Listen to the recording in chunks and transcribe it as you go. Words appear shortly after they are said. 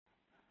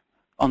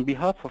On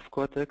behalf of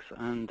Coatex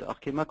and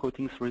Arkema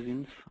Coatings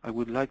Resins, I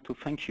would like to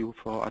thank you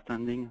for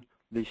attending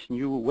this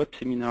new web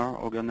seminar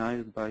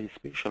organized by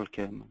Special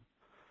Chem.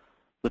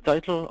 The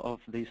title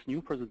of this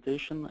new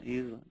presentation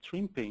is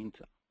Trim Paint,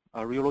 a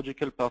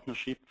rheological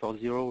partnership for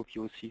zero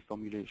VOC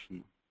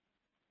formulation.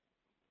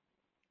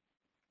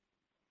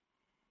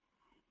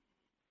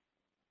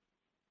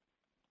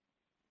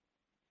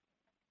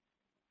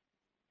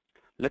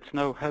 Let's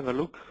now have a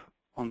look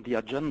on the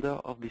agenda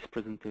of this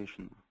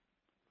presentation.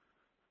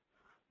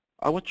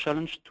 Our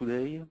challenge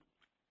today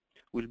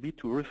will be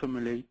to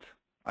reformulate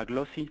a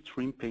glossy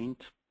trim paint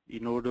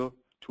in order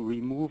to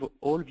remove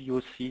all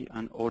VOC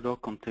and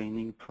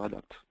odor-containing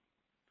products.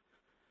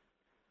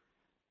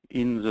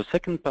 In the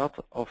second part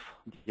of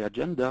the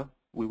agenda,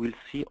 we will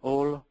see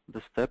all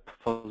the steps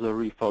for the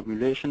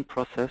reformulation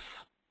process,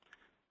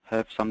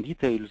 have some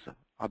details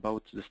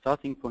about the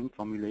starting point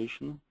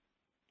formulation.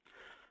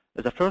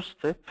 As a first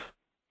step,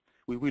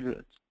 we will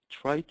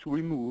try to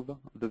remove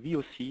the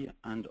VOC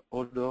and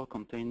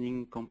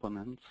odor-containing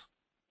components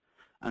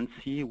and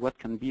see what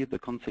can be the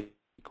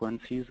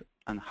consequences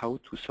and how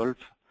to solve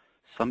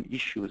some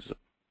issues.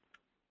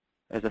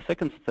 As a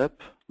second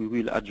step, we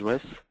will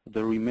address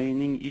the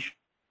remaining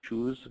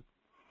issues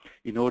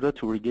in order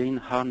to regain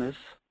hardness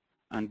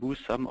and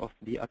boost some of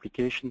the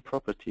application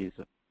properties.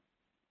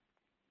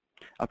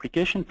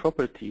 Application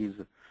properties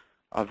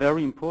are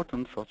very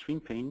important for trim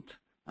paint,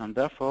 and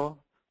therefore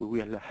we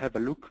will have a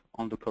look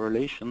on the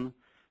correlation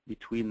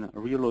between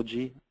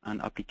rheology and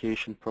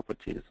application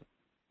properties.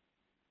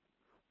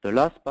 The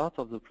last part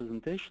of the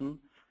presentation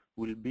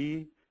will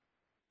be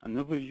an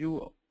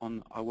overview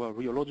on our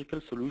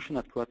rheological solution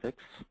at Coatex.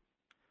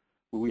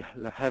 We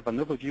will have an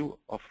overview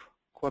of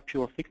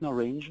Coapure thickener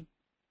range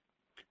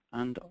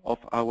and of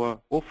our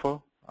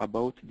offer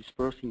about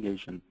dispersing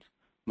agent,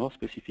 more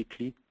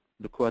specifically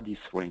the Coadis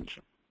range.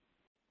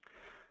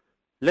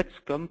 Let's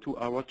come to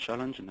our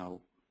challenge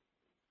now.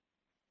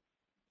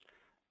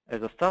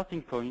 As a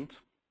starting point,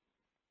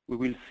 we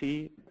will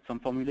see some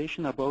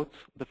formulation about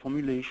the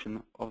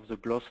formulation of the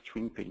gloss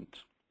trim paint.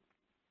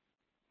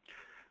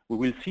 We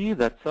will see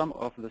that some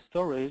of the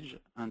storage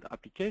and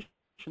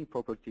application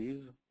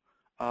properties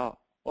are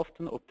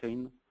often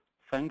obtained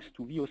thanks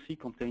to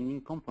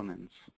VOC-containing components.